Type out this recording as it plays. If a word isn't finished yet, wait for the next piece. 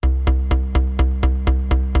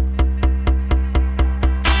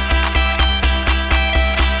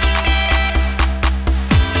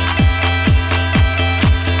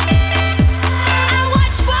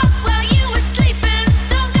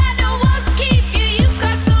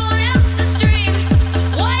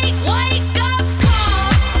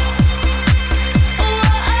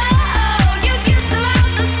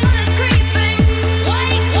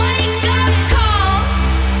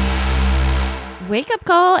Wake up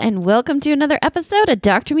call and welcome to another episode of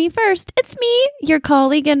Dr. Me First. It's me, your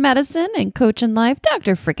colleague in medicine and coach in life,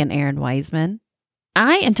 Dr. frickin' Erin Wiseman.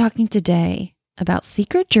 I am talking today about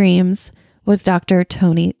secret dreams with Dr.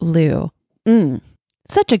 Tony Liu.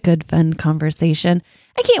 Such a good, fun conversation.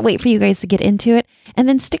 I can't wait for you guys to get into it and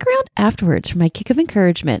then stick around afterwards for my kick of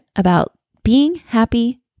encouragement about being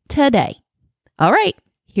happy today. All right,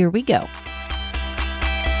 here we go.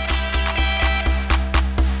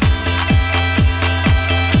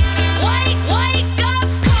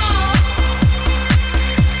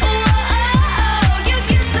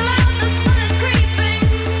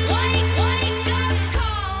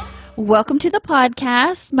 Welcome to the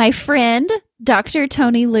podcast, my friend, Dr.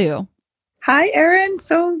 Tony Liu. Hi, Erin.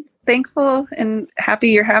 So thankful and happy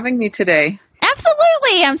you're having me today.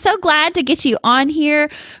 Absolutely. I'm so glad to get you on here.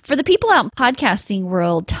 For the people out in podcasting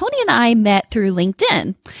world, Tony and I met through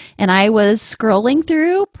LinkedIn, and I was scrolling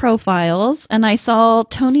through profiles and I saw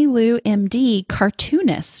Tony Liu, MD,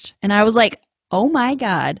 cartoonist. And I was like, oh my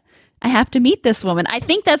God, I have to meet this woman. I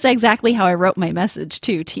think that's exactly how I wrote my message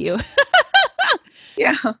to you.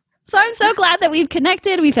 Yeah. So I'm so glad that we've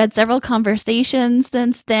connected. We've had several conversations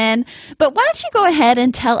since then. But why don't you go ahead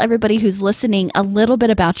and tell everybody who's listening a little bit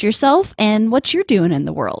about yourself and what you're doing in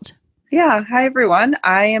the world? Yeah. Hi, everyone.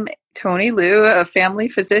 I am Tony Liu, a family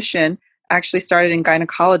physician. Actually started in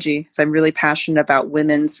gynecology. So I'm really passionate about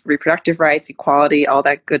women's reproductive rights, equality, all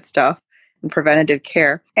that good stuff, and preventative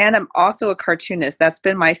care. And I'm also a cartoonist. That's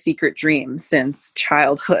been my secret dream since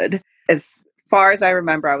childhood. As far as I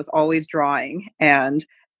remember, I was always drawing, and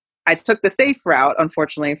I took the safe route,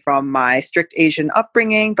 unfortunately, from my strict Asian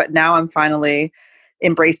upbringing, but now I'm finally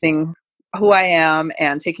embracing who I am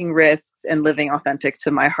and taking risks and living authentic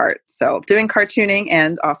to my heart. So doing cartooning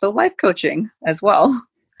and also life coaching as well.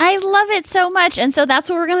 I love it so much. And so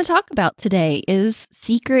that's what we're going to talk about today is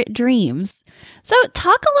secret dreams. So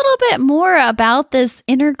talk a little bit more about this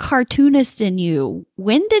inner cartoonist in you.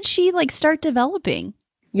 When did she start developing?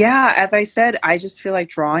 Yeah, as I said, I just feel like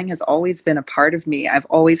drawing has always been a part of me. I've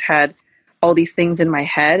always had all these things in my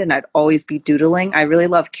head and I'd always be doodling. I really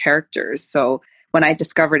love characters. So when I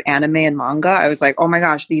discovered anime and manga, I was like, oh my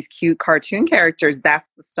gosh, these cute cartoon characters, that's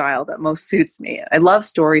the style that most suits me. I love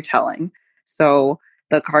storytelling. So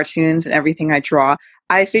the cartoons and everything I draw,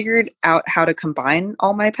 I figured out how to combine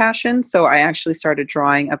all my passions. So I actually started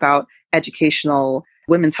drawing about educational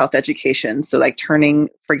women's health education. So turning,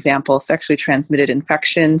 for example, sexually transmitted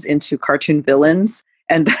infections into cartoon villains.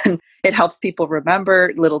 And then it helps people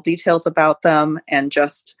remember little details about them and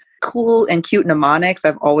just cool and cute mnemonics.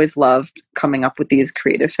 I've always loved coming up with these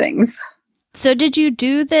creative things. So did you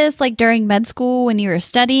do this during med school when you were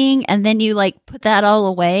studying and then you put that all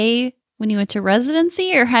away when you went to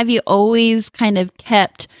residency, or have you always kind of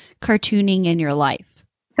kept cartooning in your life?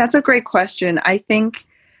 That's a great question. I think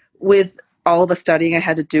with all the studying I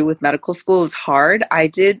had to do with medical school was hard. I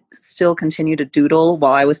did still continue to doodle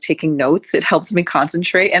while I was taking notes. It helps me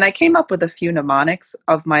concentrate. And I came up with a few mnemonics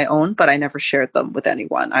of my own, but I never shared them with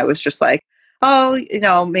anyone. I was just like, oh,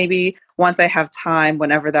 maybe once I have time,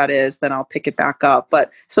 whenever that is, then I'll pick it back up.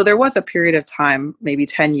 But so there was a period of time, maybe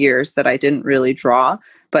 10 years, that I didn't really draw.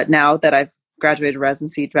 But now that I've graduated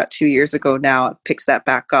residency about 2 years ago now, it picks that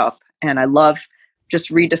back up. And I love just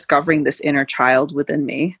rediscovering this inner child within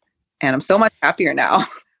me. And I'm so much happier now.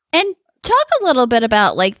 And talk a little bit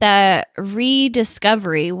about that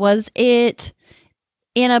rediscovery. Was it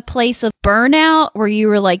in a place of burnout where you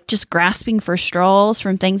were just grasping for straws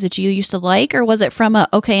from things that you used to like? Or was it from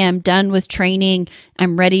okay, I'm done with training,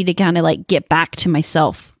 I'm ready to kind of get back to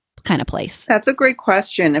myself kind of place? That's a great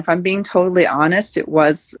question. If I'm being totally honest, it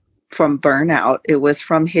was from burnout. It was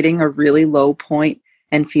from hitting a really low point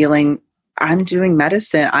and feeling I'm doing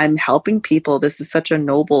medicine. I'm helping people. This is such a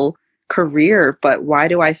noble career, but why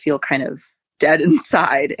do I feel kind of dead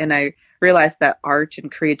inside? And I realized that art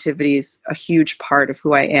and creativity is a huge part of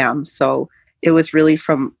who I am. So it was really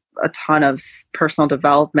from a ton of personal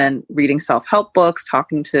development, reading self-help books,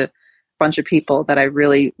 talking to a bunch of people that I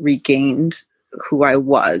really regained who I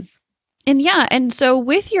was. And so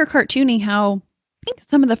with your cartooning, I think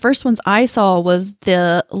some of the first ones I saw was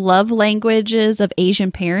the love languages of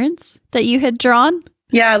Asian parents that you had drawn.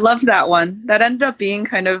 Yeah, I loved that one. That ended up being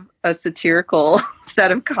kind of a satirical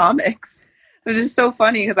set of comics. It was just so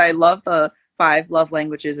funny because I love the 5 love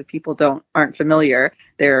languages. If people aren't familiar,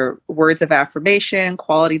 they're words of affirmation,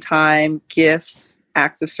 quality time, gifts,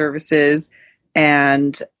 acts of services,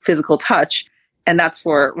 and physical touch. And that's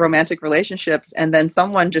for romantic relationships. And then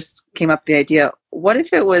someone just came up with the idea, what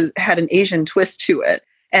if it had an Asian twist to it?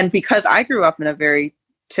 And because I grew up in a very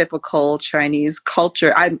typical Chinese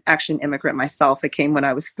culture. I'm actually an immigrant myself. I came when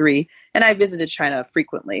I was 3 and I visited China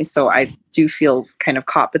frequently. So I do feel kind of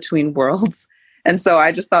caught between worlds. And so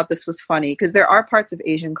I just thought this was funny because there are parts of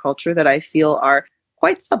Asian culture that I feel are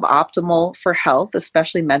quite suboptimal for health,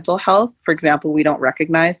 especially mental health. For example, we don't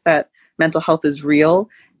recognize that mental health is real.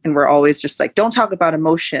 And we're always just like, don't talk about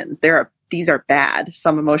emotions. These are bad.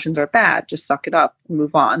 Some emotions are bad. Just suck it up and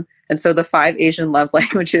move on. And so the 5 Asian love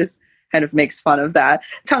languages kind of makes fun of that,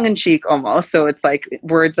 tongue in cheek almost. So it's like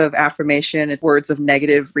words of affirmation, words of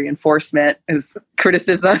negative reinforcement, is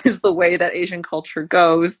criticism is the way that Asian culture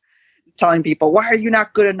goes. Telling people, why are you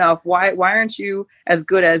not good enough? Why aren't you as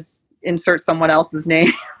good as insert someone else's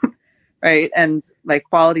name? Right. And like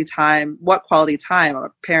quality time, what quality time?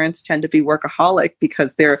 Our parents tend to be workaholic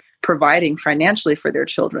because they're providing financially for their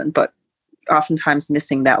children, but oftentimes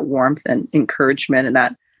missing that warmth and encouragement and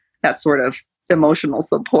that sort of emotional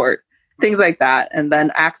support, things like that. And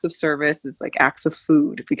then acts of service is like acts of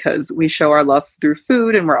food, because we show our love through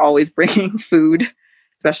food, and we're always bringing food,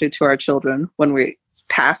 especially to our children when we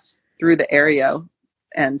pass through the area,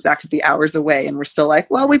 and that could be hours away, and we're still like,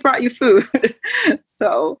 well, we brought you food.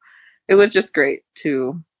 So it was just great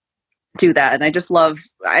to do that. And I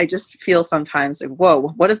just feel sometimes like, whoa,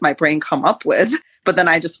 what does my brain come up with? But then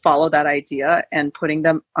I just follow that idea, and putting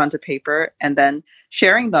them onto paper and then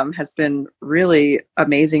sharing them has been really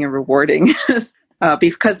amazing and rewarding.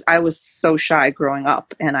 Because I was so shy growing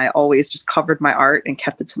up, and I always just covered my art and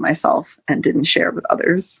kept it to myself and didn't share with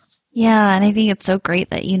others. Yeah, and I think it's so great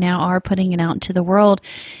that you now are putting it out into the world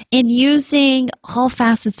and using all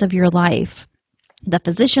facets of your life, the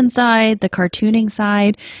physician side, the cartooning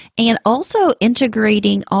side, and also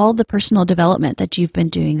integrating all the personal development that you've been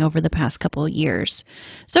doing over the past couple of years.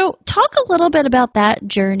 So talk a little bit about that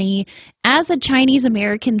journey as a Chinese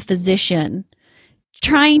American physician,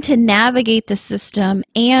 trying to navigate the system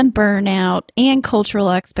and burnout and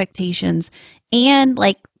cultural expectations and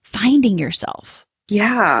like finding yourself.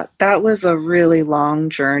 Yeah, that was a really long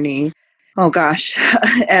journey. Oh gosh,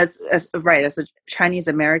 as a Chinese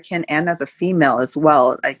American and as a female as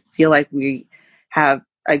well, I feel like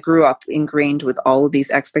I grew up ingrained with all of these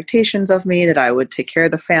expectations of me, that I would take care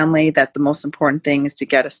of the family, that the most important thing is to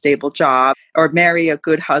get a stable job or marry a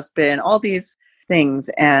good husband, all these things.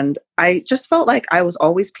 And I just felt like I was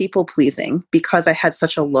always people pleasing because I had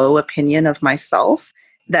such a low opinion of myself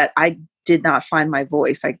that I did not find my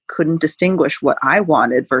voice. I couldn't distinguish what I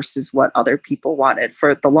wanted versus what other people wanted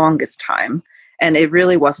for the longest time. And it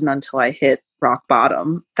really wasn't until I hit rock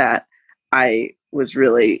bottom that I was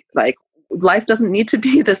really like, life doesn't need to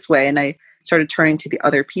be this way. And I started turning to the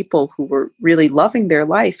other people who were really loving their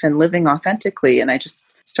life and living authentically. And I just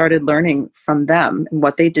started learning from them and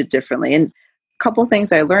what they did differently. And a couple of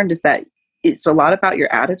things I learned is that it's a lot about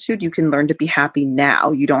your attitude. You can learn to be happy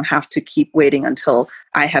now. You don't have to keep waiting until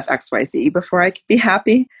I have XYZ before I can be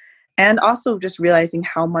happy. And also just realizing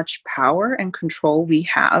how much power and control we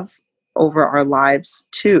have over our lives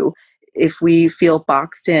too. If we feel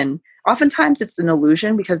boxed in, oftentimes it's an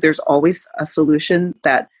illusion because there's always a solution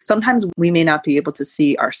that sometimes we may not be able to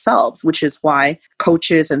see ourselves, which is why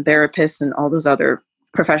coaches and therapists and all those other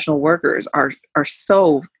professional workers are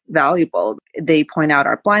so valuable. They point out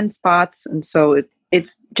our blind spots. And so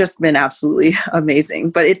it's just been absolutely amazing.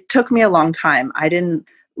 But it took me a long time. I didn't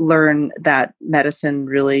learn that medicine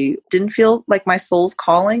really didn't feel like my soul's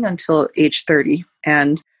calling until age 30.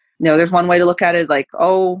 And, there's one way to look at it like,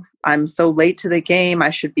 oh, I'm so late to the game.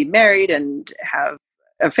 I should be married and have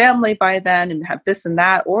a family by then and have this and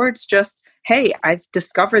that. Or it's just, hey, I've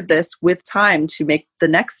discovered this with time to make the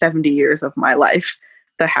next 70 years of my life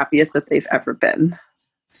the happiest that they've ever been.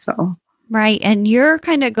 So. Right. And you're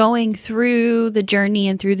kind of going through the journey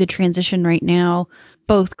and through the transition right now,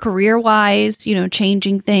 both career-wise,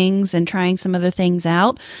 changing things and trying some other things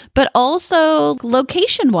out, but also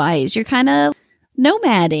location-wise, you're kind of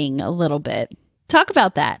nomading a little bit. Talk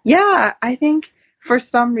about that. Yeah, I think for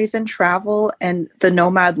some reason, travel and the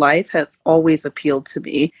nomad life have always appealed to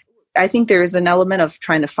me. I think there is an element of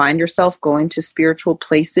trying to find yourself, going to spiritual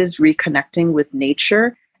places, reconnecting with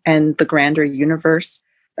nature and the grander universe.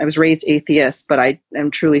 I was raised atheist, but I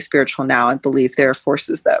am truly spiritual now. I believe there are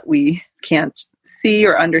forces that we can't see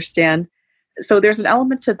or understand. So there's an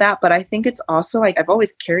element to that, but I think it's also like I've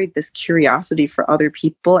always carried this curiosity for other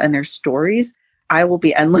people and their stories. I will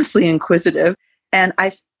be endlessly inquisitive, and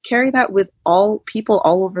I carry that with all people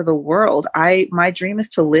all over the world. My dream is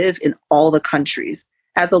to live in all the countries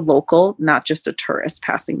as a local, not just a tourist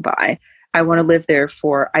passing by. I want to live there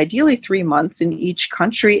for ideally 3 months in each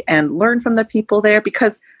country and learn from the people there,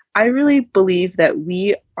 because I really believe that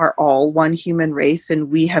we are all one human race,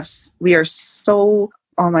 and we are so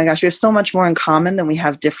oh my gosh, we have so much more in common than we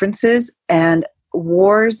have differences. And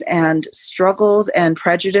wars and struggles and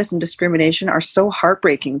prejudice and discrimination are so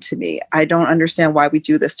heartbreaking to me. I don't understand why we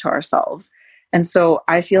do this to ourselves. And so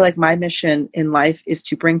I feel like my mission in life is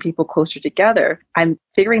to bring people closer together. I'm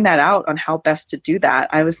figuring that out on how best to do that.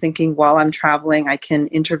 I was thinking while I'm traveling, I can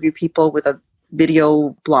interview people with a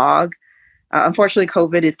video blog. Unfortunately,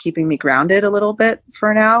 COVID is keeping me grounded a little bit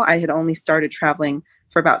for now. I had only started traveling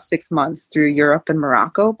for about 6 months through Europe and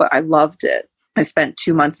Morocco, but I loved it. I spent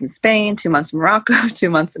 2 months in Spain, 2 months in Morocco, 2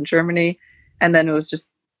 months in Germany. And then it was just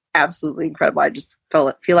absolutely incredible. I just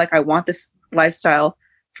feel like I want this lifestyle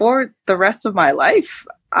for the rest of my life.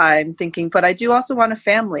 I'm thinking, but I do also want a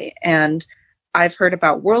family. And I've heard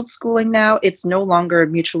about world schooling now. It's no longer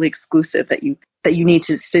mutually exclusive that you need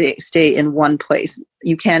to stay in one place.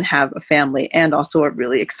 You can have a family and also a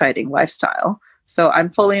really exciting lifestyle. So I'm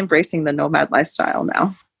fully embracing the nomad lifestyle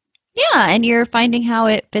now. Yeah, and you're finding how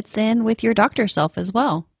it fits in with your doctor self as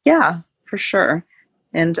well. Yeah, for sure.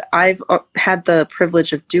 And I've had the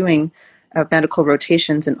privilege of doing medical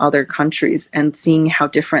rotations in other countries and seeing how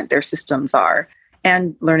different their systems are,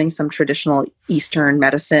 and learning some traditional Eastern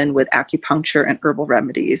medicine with acupuncture and herbal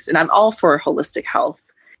remedies. And I'm all for holistic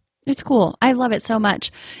health. It's cool. I love it so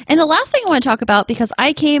much. And the last thing I want to talk about, because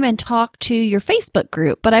I came and talked to your Facebook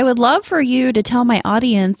group, but I would love for you to tell my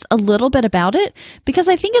audience a little bit about it, because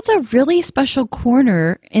I think it's a really special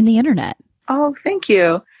corner in the internet. Oh, thank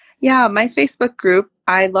you. Yeah, my Facebook group,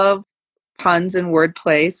 I love puns and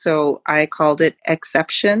wordplay, so I called it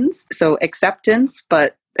Exceptions. So acceptance,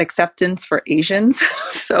 but acceptance for Asians.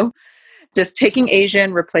 So just taking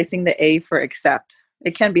Asian, replacing the A for accept.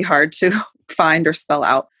 It can be hard to find or spell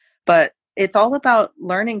out, but it's all about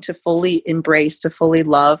learning to fully embrace, to fully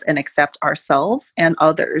love and accept ourselves and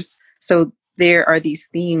others. So there are these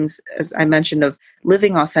themes, as I mentioned, of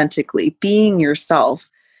living authentically, being yourself,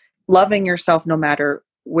 loving yourself no matter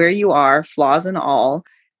where you are, flaws and all,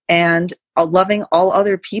 and loving all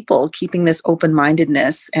other people, keeping this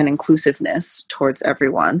open-mindedness and inclusiveness towards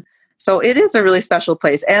everyone. So it is a really special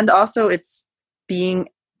place. And also it's being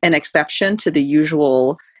an exception to the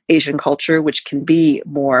usual Asian culture, which can be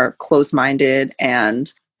more closed-minded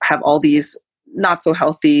and have all these not so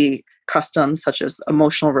healthy customs such as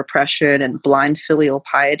emotional repression and blind filial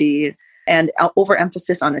piety and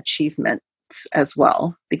overemphasis on achievements as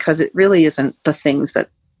well, because it really isn't the things that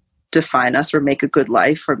define us or make a good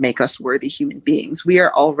life or make us worthy human beings. We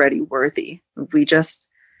are already worthy. We just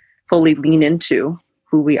fully lean into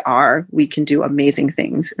who we are. We can do amazing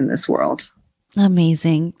things in this world.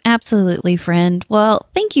 Amazing. Absolutely, friend. Well,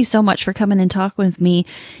 thank you so much for coming and talking with me.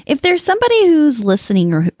 If there's somebody who's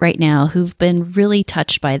listening right now who've been really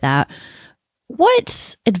touched by that,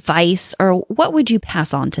 what advice or what would you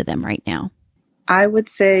pass on to them right now? I would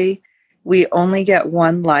say we only get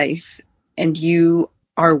one life, and you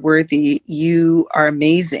are worthy. You are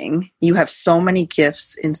amazing. You have so many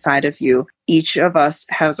gifts inside of you. Each of us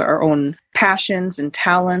has our own passions and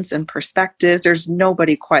talents and perspectives. There's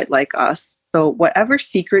nobody quite like us. So whatever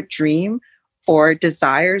secret dream or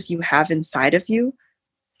desires you have inside of you,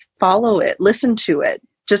 follow it, listen to it,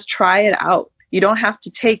 just try it out. You don't have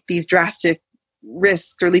to take these drastic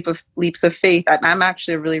risks or leaps of faith. I'm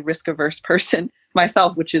actually a really risk-averse person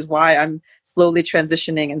myself, which is why I'm slowly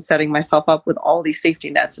transitioning and setting myself up with all these safety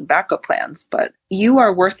nets and backup plans. But you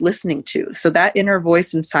are worth listening to. So that inner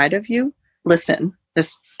voice inside of you, listen,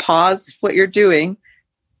 just pause what you're doing,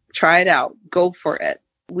 try it out, go for it.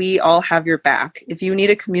 We all have your back. If you need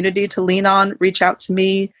a community to lean on, reach out to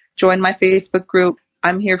me, join my Facebook group.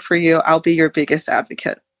 I'm here for you. I'll be your biggest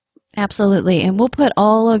advocate. Absolutely. And we'll put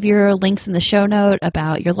all of your links in the show note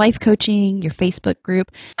about your life coaching, your Facebook group.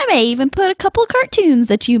 I may even put a couple of cartoons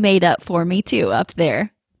that you made up for me too up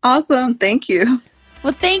there. Awesome. Thank you.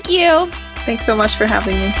 Well, thank you. Thanks so much for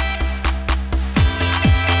having me.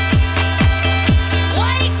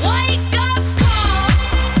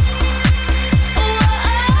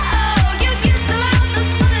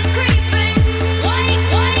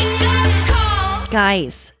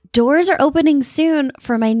 Guys, doors are opening soon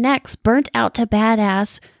for my next Burnt Out to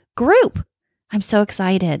Badass group. I'm so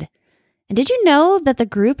excited. And did you know that the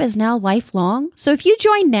group is now lifelong? So if you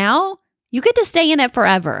join now, you get to stay in it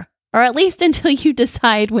forever, or at least until you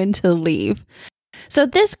decide when to leave. So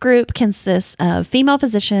this group consists of female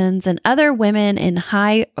physicians and other women in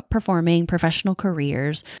high-performing professional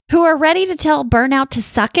careers who are ready to tell burnout to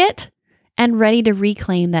suck it and ready to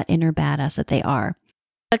reclaim that inner badass that they are.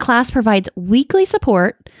 The class provides weekly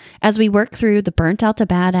support as we work through the Burnt Out to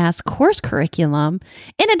Badass course curriculum,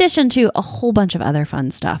 in addition to a whole bunch of other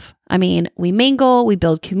fun stuff. I mean, we mingle, we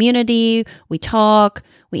build community, we talk,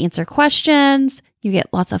 we answer questions, You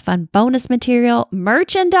get lots of fun bonus material,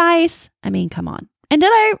 merchandise. I mean, come on. And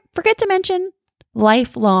did I forget to mention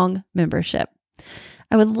lifelong membership?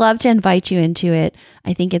 I would love to invite you into it.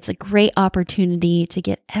 I think it's a great opportunity to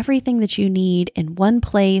get everything that you need in one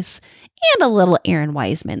place and a little Erin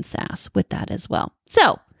Wiseman sass with that as well.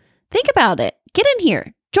 So think about it. Get in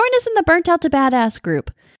here. Join us in the Burnt Out to Badass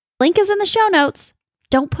group. Link is in the show notes.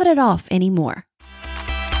 Don't put it off anymore.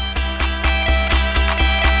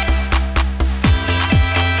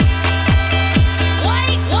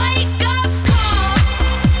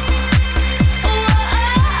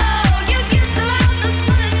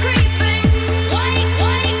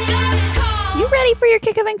 For your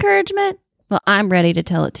kick of encouragement? Well, I'm ready to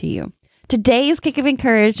tell it to you. Today's kick of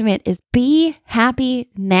encouragement is be happy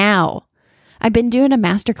now. I've been doing a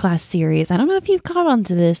masterclass series. I don't know if you've caught on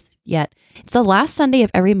to this yet. It's the last Sunday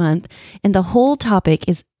of every month, and the whole topic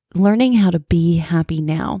is learning how to be happy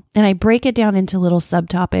now. And I break it down into little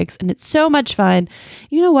subtopics, and it's so much fun.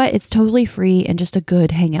 You know what? It's totally free and just a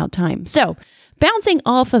good hangout time. So, bouncing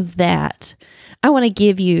off of that, I want to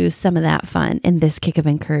give you some of that fun in this kick of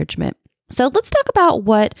encouragement. So let's talk about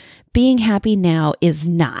what being happy now is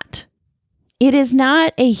not. It is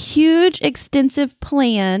not a huge, extensive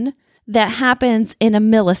plan that happens in a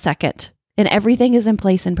millisecond and everything is in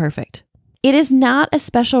place and perfect. It is not a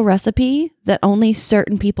special recipe that only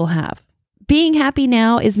certain people have. Being happy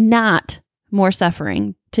now is not more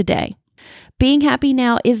suffering today. Being happy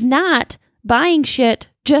now is not buying shit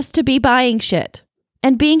just to be buying shit.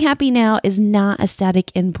 And being happy now is not a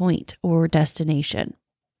static endpoint or destination.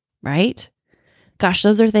 Right? Gosh,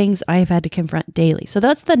 those are things I have had to confront daily. So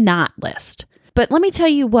that's the not list. But let me tell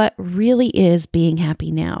you what really is being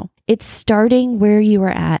happy now. It's starting where you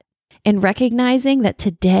are at and recognizing that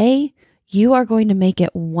today you are going to make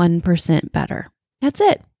it 1% better. That's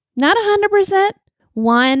it. Not 100%,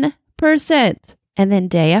 1%. And then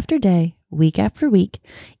day after day, week after week,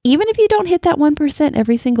 even if you don't hit that 1%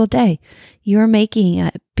 every single day, you're making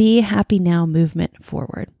a be happy now movement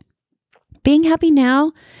forward. Being happy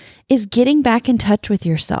now is getting back in touch with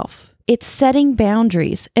yourself. It's setting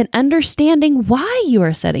boundaries and understanding why you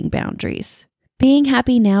are setting boundaries. Being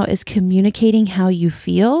happy now is communicating how you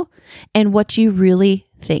feel and what you really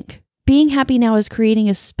think. Being happy now is creating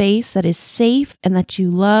a space that is safe and that you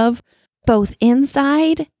love both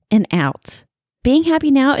inside and out. Being happy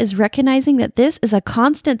now is recognizing that this is a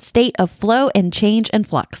constant state of flow and change and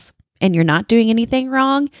flux, and you're not doing anything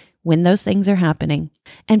wrong when those things are happening.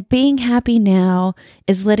 And being happy now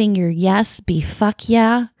is letting your yes be fuck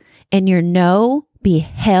yeah and your no be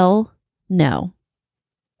hell no.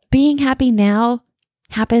 Being happy now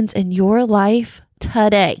happens in your life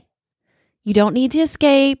today. You don't need to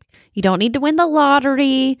escape. You don't need to win the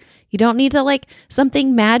lottery. You don't need to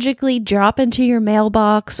something magically drop into your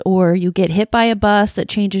mailbox, or you get hit by a bus that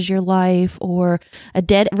changes your life, or a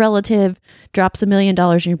dead relative drops $1 million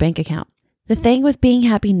in your bank account. The thing with being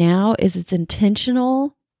happy now is it's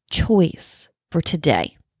intentional choice for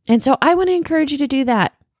today. And so I want to encourage you to do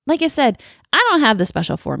that. Like I said, I don't have the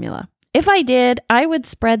special formula. If I did, I would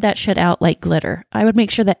spread that shit out like glitter. I would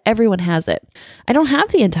make sure that everyone has it. I don't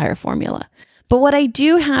have the entire formula. But what I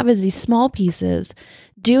do have is these small pieces,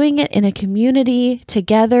 doing it in a community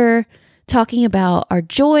together, talking about our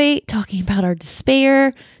joy, talking about our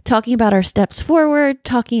despair, talking about our steps forward,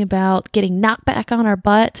 talking about getting knocked back on our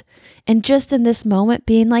butt, and just in this moment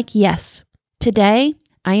being like, yes, today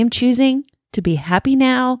I am choosing to be happy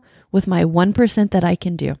now with my 1% that I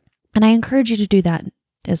can do. And I encourage you to do that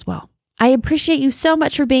as well. I appreciate you so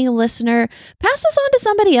much for being a listener. Pass this on to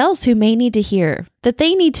somebody else who may need to hear that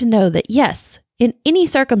they need to know that, yes, in any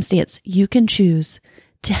circumstance, you can choose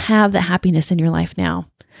to have the happiness in your life now.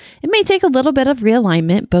 It may take a little bit of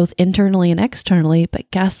realignment, both internally and externally, but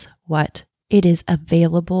guess what? It is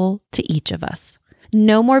available to each of us.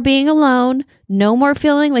 No more being alone. No more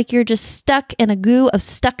feeling like you're just stuck in a goo of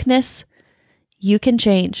stuckness. You can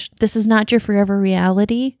change. This is not your forever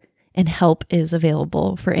reality, and help is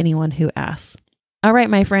available for anyone who asks. All right,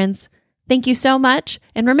 my friends, thank you so much.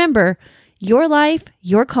 And remember, your life,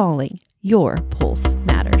 your calling, your pulse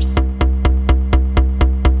matters.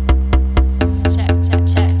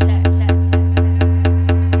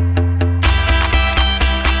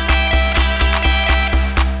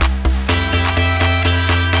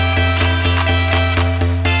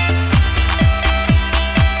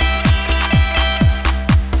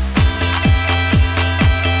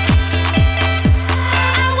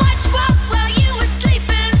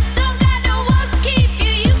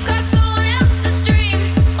 Someone else's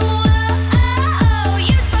dreams. Oh, oh, oh,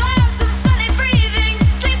 yes, but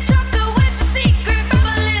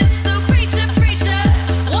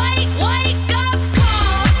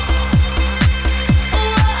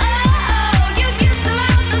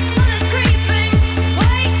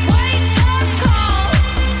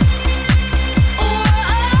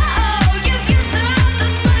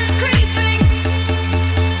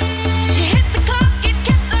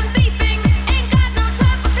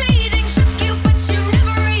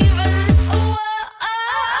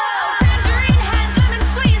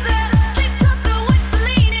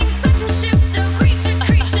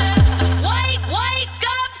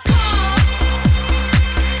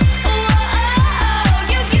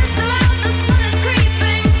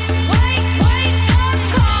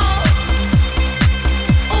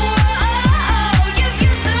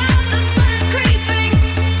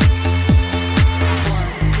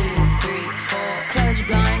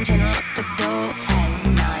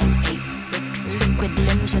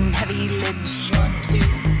and heavy lids.